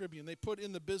Minneapolis Tribune. They put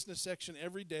in the business section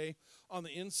every day on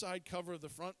the inside cover of the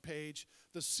front page,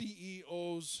 the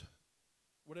CEOs,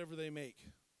 whatever they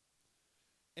make.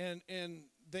 And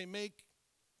they make,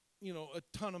 a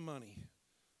ton of money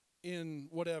in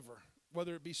whatever,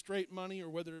 whether it be straight money or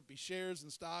whether it be shares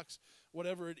and stocks,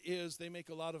 whatever it is, they make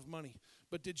a lot of money.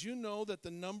 But did you know that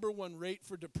the number one rate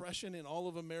for depression in all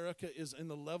of America is in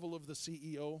the level of the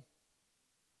CEO?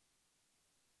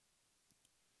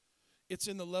 It's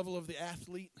in the level of the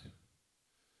athlete.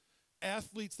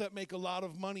 Athletes that make a lot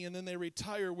of money and then they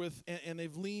retire with, and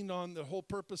they've leaned on the whole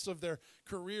purpose of their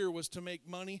career was to make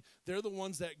money. They're the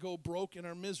ones that go broke and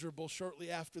are miserable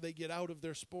shortly after they get out of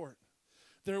their sport.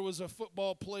 There was a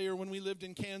football player when we lived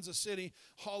in Kansas City,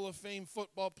 Hall of Fame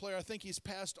football player. I think he's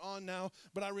passed on now,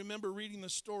 but I remember reading the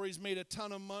stories, made a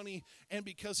ton of money, and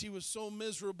because he was so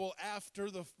miserable after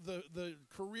the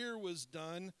career was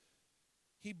done,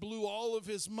 he blew all of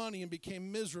his money and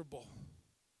became miserable.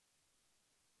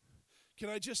 Can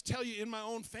I just tell you, in my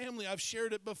own family, I've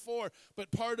shared it before,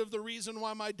 but part of the reason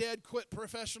why my dad quit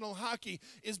professional hockey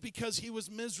is because he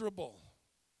was miserable.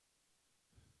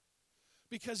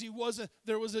 Because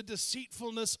there was a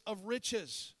deceitfulness of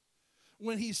riches.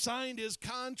 When he signed his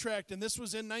contract, and this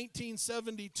was in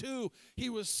 1972, he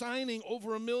was signing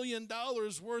over $1 million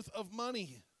worth of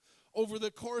money over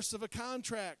the course of a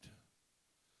contract.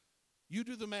 You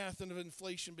do the math of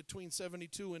inflation between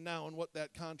 72 and now and what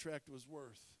that contract was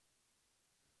worth.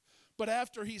 But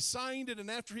after he signed it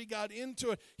and after he got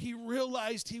into it, he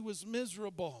realized he was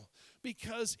miserable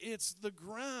because it's the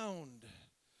ground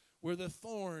where the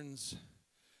thorns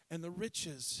and the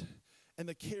riches and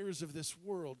the cares of this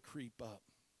world creep up.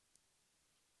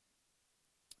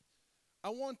 I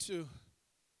want to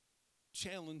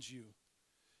challenge you,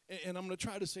 and I'm going to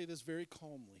try to say this very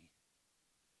calmly,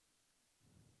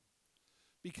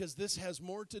 because this has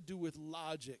more to do with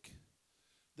logic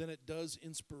than it does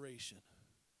inspiration.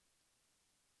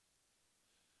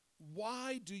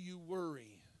 Why do you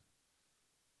worry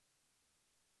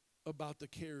about the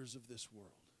cares of this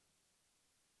world?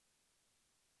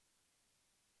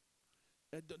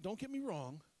 Don't get me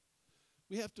wrong.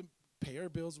 We have to pay our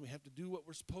bills and we have to do what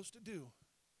we're supposed to do.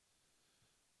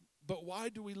 But why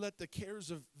do we let the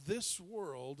cares of this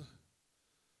world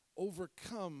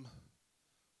overcome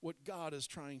what God is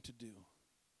trying to do?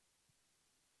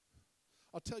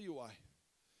 I'll tell you why.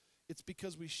 It's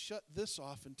because we shut this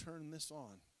off and turn this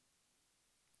on.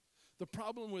 The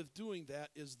problem with doing that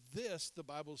is this, the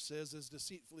Bible says, is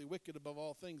deceitfully wicked above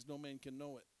all things, no man can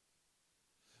know it.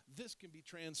 This can be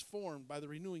transformed by the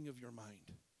renewing of your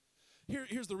mind.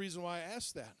 Here's the reason why I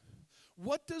ask that.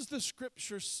 What does the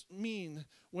scripture mean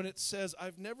when it says,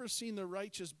 I've never seen the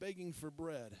righteous begging for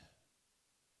bread?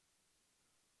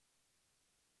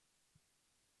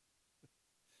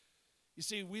 You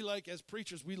see, we like, as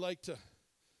preachers, we like to,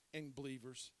 and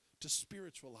believers, to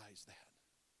spiritualize that.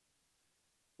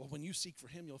 Well, when you seek for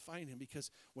him, you'll find him, because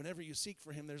whenever you seek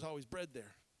for him, there's always bread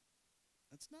there.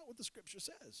 That's not what the scripture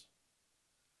says.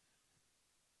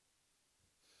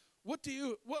 Why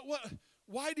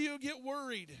do you get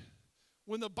worried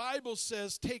when the Bible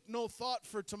says, take no thought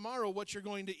for tomorrow what you're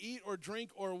going to eat or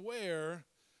drink or wear,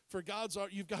 for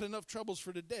you've got enough troubles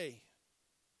for today?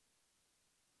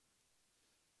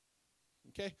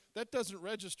 Okay? That doesn't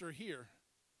register here,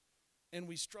 and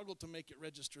we struggle to make it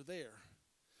register there.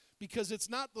 Because it's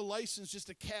not the license just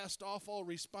to cast off all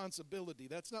responsibility.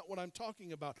 That's not what I'm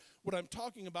talking about. What I'm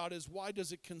talking about is, why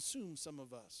does it consume some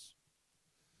of us?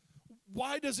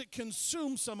 Why does it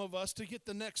consume some of us to get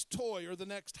the next toy or the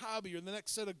next hobby or the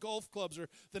next set of golf clubs or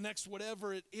the next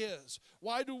whatever it is?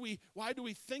 Why do we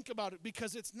think about it?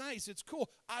 Because it's nice, it's cool.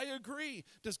 I agree.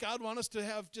 Does God want us to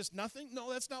have just nothing?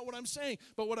 No, that's not what I'm saying.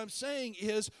 But what I'm saying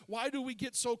is, why do we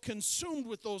get so consumed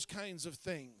with those kinds of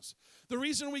things? The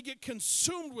reason we get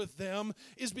consumed with them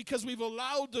is because we've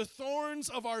allowed the thorns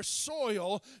of our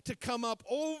soil to come up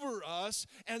over us,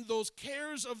 and those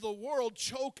cares of the world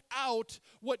choke out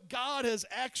what God has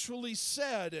actually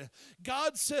said.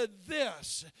 God said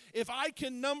this: if I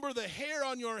can number the hair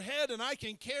on your head, and I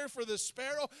can care for the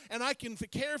sparrow, and I can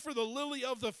care for the lily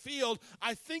of the field,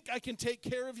 I think I can take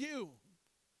care of you.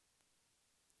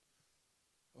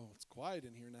 Oh, it's quiet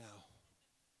in here now.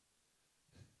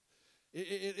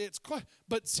 It's quiet.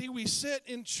 But see, we sit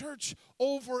in church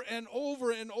over and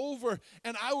over and over,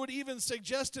 and I would even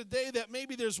suggest today that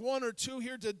maybe there's one or two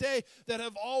here today that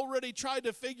have already tried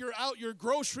to figure out your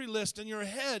grocery list in your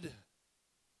head.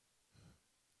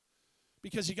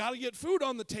 Because you got to get food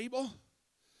on the table.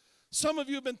 Some of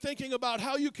you have been thinking about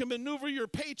how you can maneuver your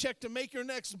paycheck to make your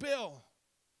next bill.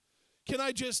 Can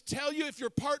I just tell you, if you're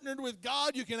partnered with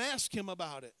God, you can ask him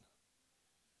about it.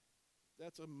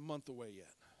 That's a month away yet.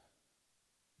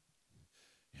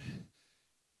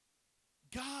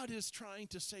 God is trying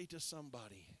to say to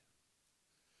somebody,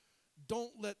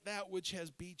 don't let that which has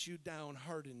beat you down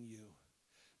harden you.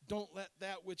 Don't let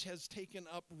that which has taken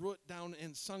up root down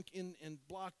and sunk in and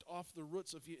blocked off the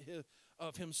roots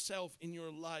of himself in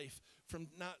your life from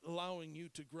not allowing you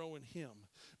to grow in him.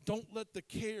 Don't let the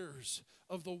cares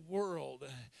of the world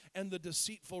and the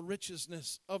deceitful riches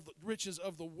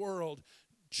of the world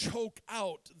choke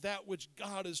out that which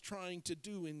God is trying to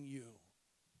do in you.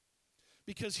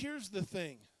 Because here's the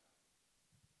thing.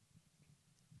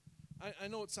 I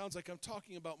know it sounds like I'm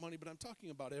talking about money, but I'm talking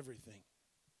about everything.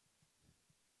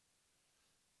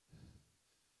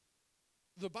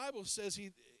 The Bible says he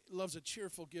loves a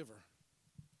cheerful giver.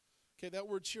 Okay, that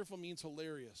word cheerful means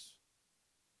hilarious.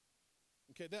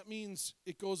 Okay, that means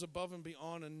it goes above and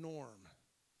beyond a norm.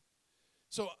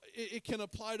 So it can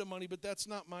apply to money, but that's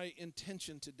not my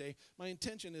intention today. My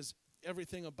intention is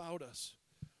everything about us.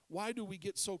 Why do we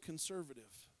get so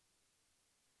conservative?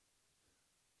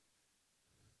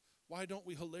 Why don't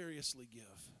we hilariously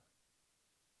give?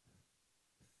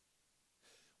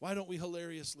 Why don't we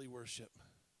hilariously worship?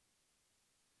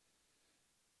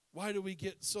 Why do we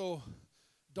get so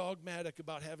dogmatic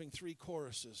about having 3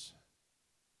 choruses?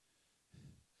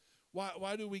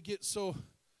 Why do we get so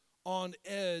on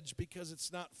edge because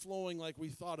it's not flowing like we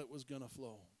thought it was going to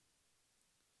flow.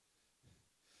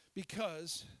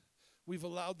 Because we've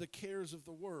allowed the cares of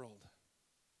the world.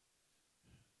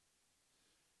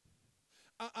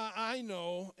 I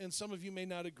know, and some of you may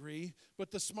not agree, but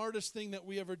the smartest thing that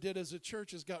we ever did as a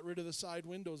church is got rid of the side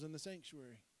windows in the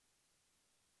sanctuary.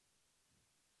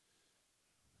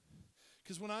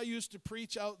 Because when I used to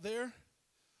preach out there,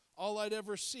 all I'd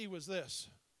ever see was this.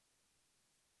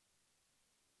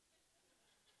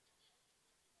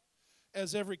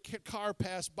 As every car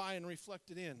passed by and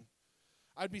reflected in.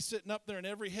 I'd be sitting up there and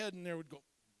every head in there would go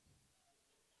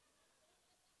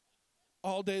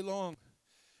all day long.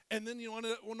 And then you want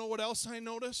to know what else I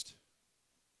noticed?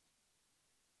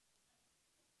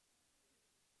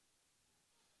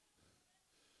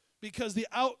 Because the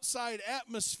outside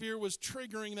atmosphere was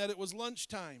triggering that it was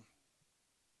lunchtime.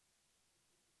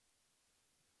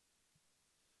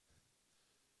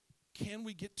 Can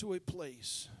we get to a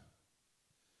place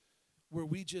where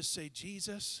we just say,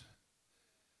 Jesus,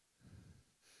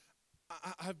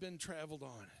 I've been traveled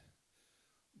on,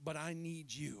 but I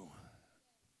need you.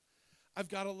 I've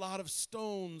got a lot of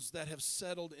stones that have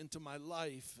settled into my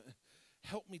life.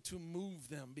 Help me to move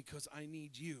them because I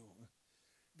need you.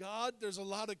 God, there's a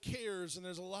lot of cares and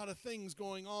there's a lot of things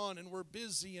going on and we're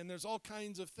busy and there's all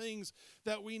kinds of things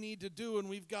that we need to do and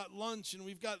we've got lunch and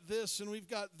we've got this and we've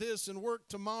got this and work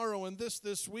tomorrow and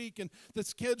this week and the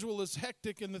schedule is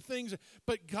hectic and the things.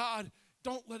 But God,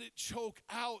 don't let it choke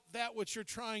out that which you're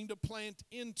trying to plant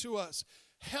into us.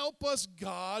 Help us,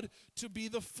 God, to be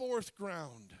the fourth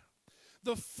ground.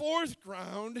 The fourth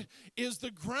ground is the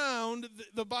ground,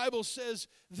 the Bible says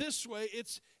this way,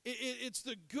 it's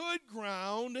the good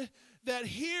ground that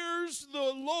hears the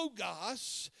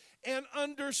Logos and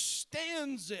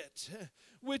understands it,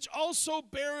 which also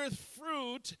beareth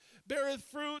fruit,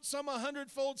 some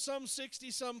 100-fold, some 60,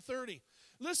 some 30.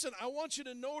 Listen, I want you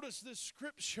to notice this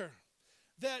scripture.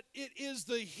 That it is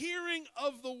the hearing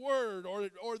of the word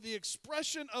or the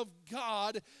expression of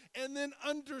God and then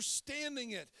understanding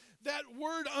it. That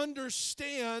word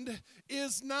understand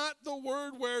is not the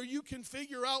word where you can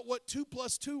figure out what 2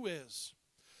 plus 2 is.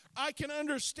 I can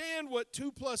understand what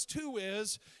 2 plus 2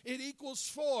 is. It equals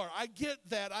 4. I get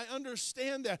that. I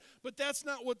understand that. But that's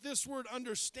not what this word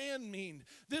understand means.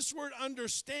 This word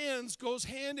understands goes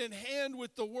hand in hand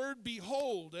with the word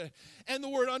behold. And the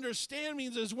word understand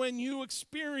means is when you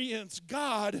experience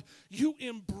God, you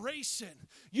embrace it.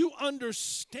 You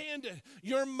understand it.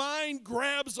 Your mind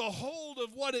grabs a hold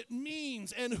of what it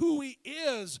means and who he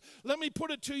is. Let me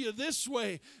put it to you this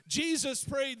way. Jesus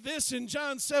prayed this in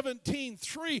John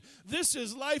 17:3. This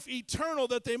is life eternal,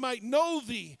 that they might know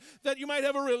thee, that you might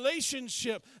have a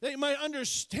relationship, that you might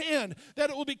understand,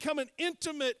 that it will become an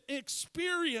intimate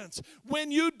experience. When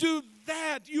you do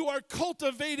that, you are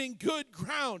cultivating good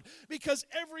ground, because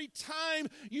every time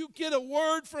you get a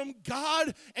word from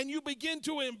God and you begin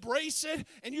to embrace it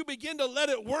and you begin to let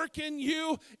it work in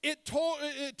you, it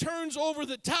turns over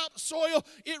the topsoil,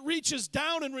 it reaches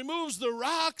down and removes the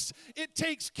rocks, it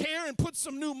takes care and puts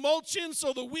some new mulch in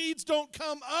so the weeds don't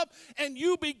come up, and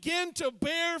you begin to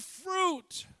bear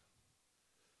fruit.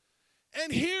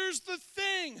 And here's the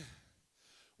thing.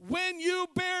 When you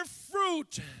bear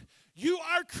fruit, you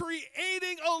are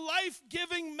creating a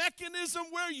life-giving mechanism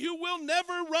where you will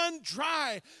never run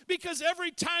dry, because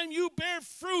every time you bear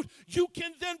fruit, you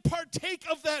can then partake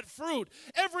of that fruit.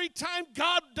 Every time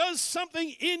God does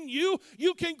something in you,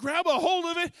 you can grab a hold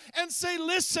of it and say,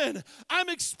 listen, I'm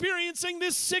experiencing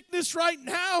this sickness right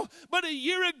now, but a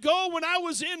year ago when I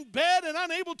was in bed and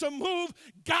unable to move,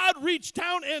 God reached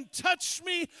down and touched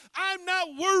me. I'm not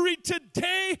worried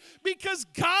today because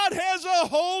God has a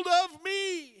hold of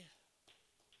me.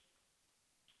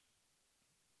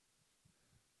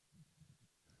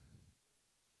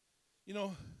 You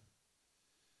know,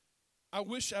 I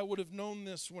wish I would have known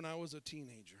this when I was a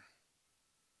teenager.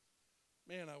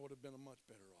 Man, I would have been much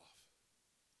better off.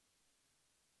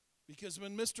 Because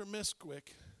when Mr.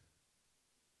 Misquick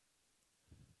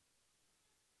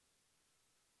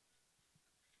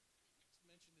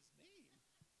mentioned his name,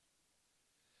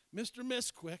 Mr.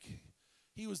 Misquick,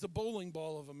 he was the bowling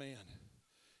ball of a man.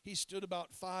 He stood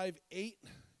about 5'8", and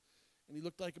he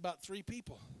looked like about 3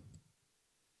 people.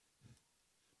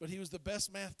 But he was the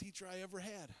best math teacher I ever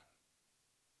had.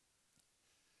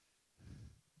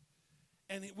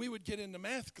 And we would get into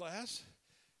math class,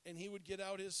 and he would get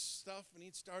out his stuff, and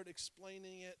he'd start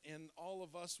explaining it, and all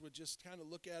of us would just kind of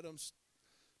look at him,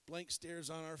 blank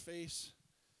stares on our face.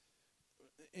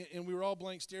 And we were all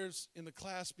blank stares in the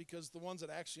class because the ones that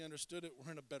actually understood it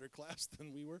were in a better class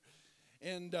than we were.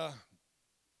 And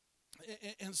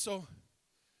so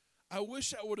I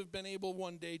wish I would have been able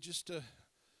one day just to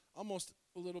almost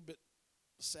a little bit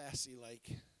sassy like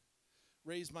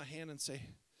raise my hand and say,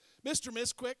 Mr.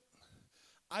 Misquick,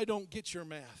 I don't get your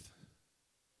math.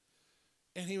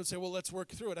 And he would say, well, let's work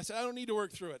through it. I said, I don't need to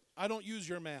work through it. I don't use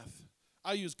your math.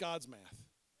 I use God's math.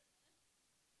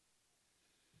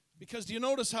 Because do you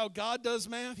notice how God does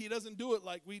math? He doesn't do it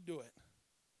like we do it.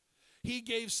 He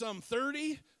gave some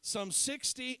 30, some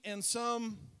 60, and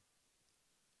some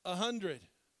 100.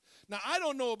 Now, I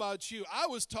don't know about you. I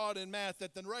was taught in math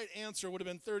that the right answer would have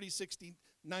been 30, 60,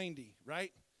 90,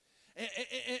 right?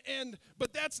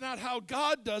 But that's not how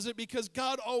God does it, because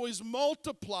God always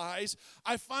multiplies.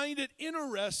 I find it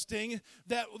interesting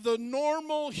that the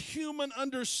normal human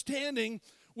understanding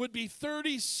would be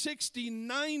 30, 60,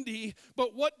 90,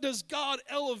 but what does God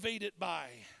elevate it by?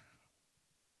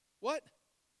 What?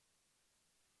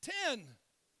 10.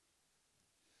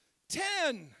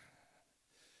 10.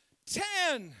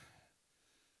 10.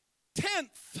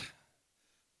 Tenth.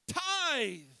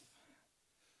 Tithe.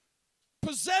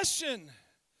 Possession.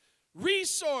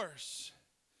 Resource.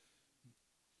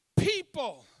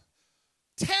 People.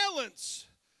 Talents.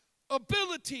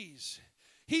 Abilities.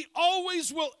 He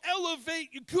always will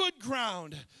elevate good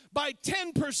ground by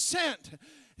 10%.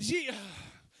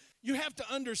 You have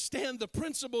to understand the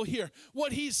principle here.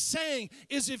 What he's saying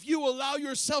is if you allow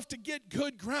yourself to get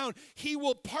good ground, he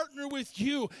will partner with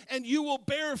you and you will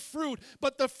bear fruit.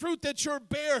 But the fruit that you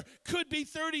bear could be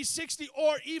 30, 60,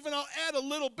 or even I'll add a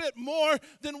little bit more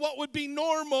than what would be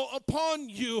normal upon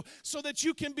you so that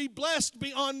you can be blessed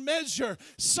beyond measure.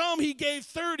 Some he gave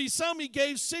 30, some he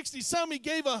gave 60, some he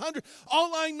gave 100.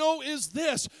 All I know is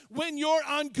this: when you're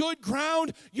on good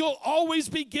ground, you'll always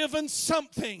be given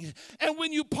something. And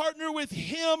when you partner with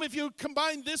him, if you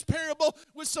combine this parable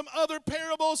with some other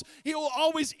parables, he will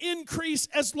always increase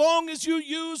as long as you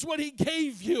use what he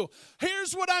gave you.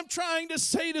 Here's what I'm trying to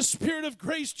say to Spirit of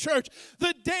Grace Church.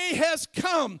 The day has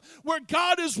come where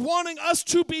God is wanting us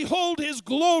to behold his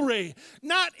glory,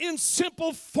 not in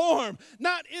simple form,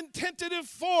 not in tentative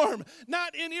form,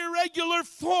 not in irregular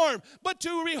form, but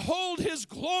to behold his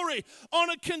glory on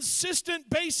a consistent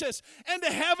basis. And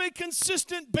to have a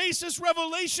consistent basis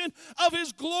revelation of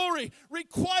his glory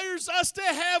requires us to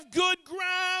have good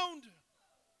ground.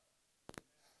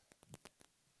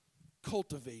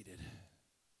 Cultivated.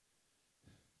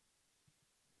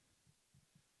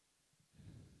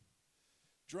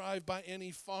 Drive by any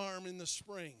farm in the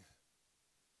spring.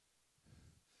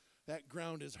 That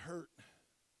ground is hurt.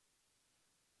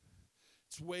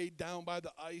 It's weighed down by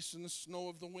the ice and the snow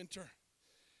of the winter.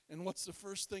 And what's the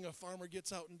first thing a farmer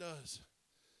gets out and does?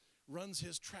 Runs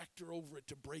his tractor over it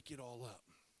to break it all up.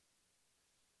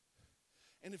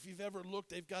 And if you've ever looked,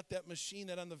 they've got that machine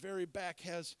that on the very back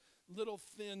has little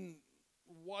thin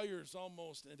wires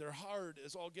almost, and they're hard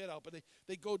as all get out, but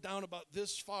they go down about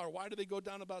this far. Why do they go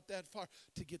down about that far?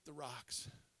 To get the rocks.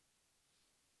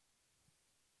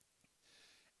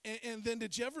 And then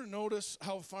did you ever notice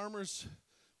how farmers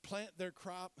plant their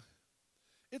crop?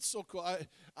 It's so cool.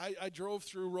 I drove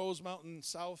through Rose Mountain,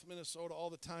 South Minnesota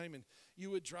all the time, and you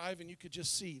would drive and you could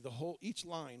just see each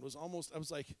line was almost, I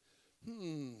was like,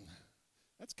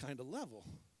 that's kind of level.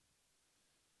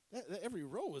 Every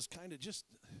row is kind of just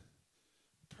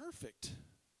perfect.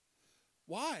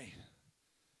 Why?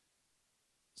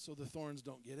 So the thorns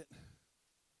don't get it.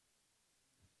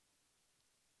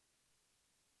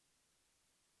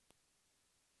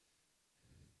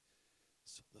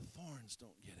 So the thorns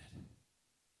don't get it.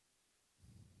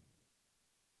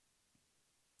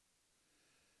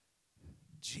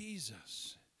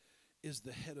 Jesus is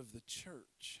the head of the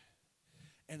church.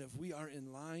 And if we are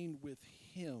in line with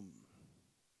him,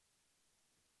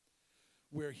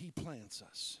 where he plants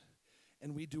us,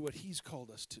 and we do what he's called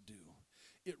us to do,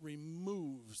 it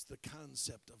removes the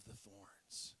concept of the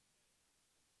thorns.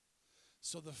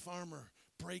 So the farmer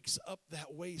breaks up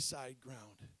that wayside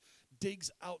ground, digs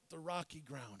out the rocky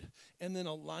ground, and then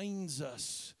aligns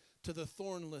us to the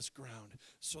thornless ground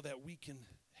so that we can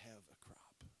have a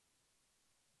crop,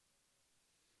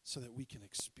 so that we can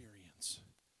experience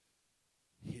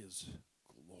his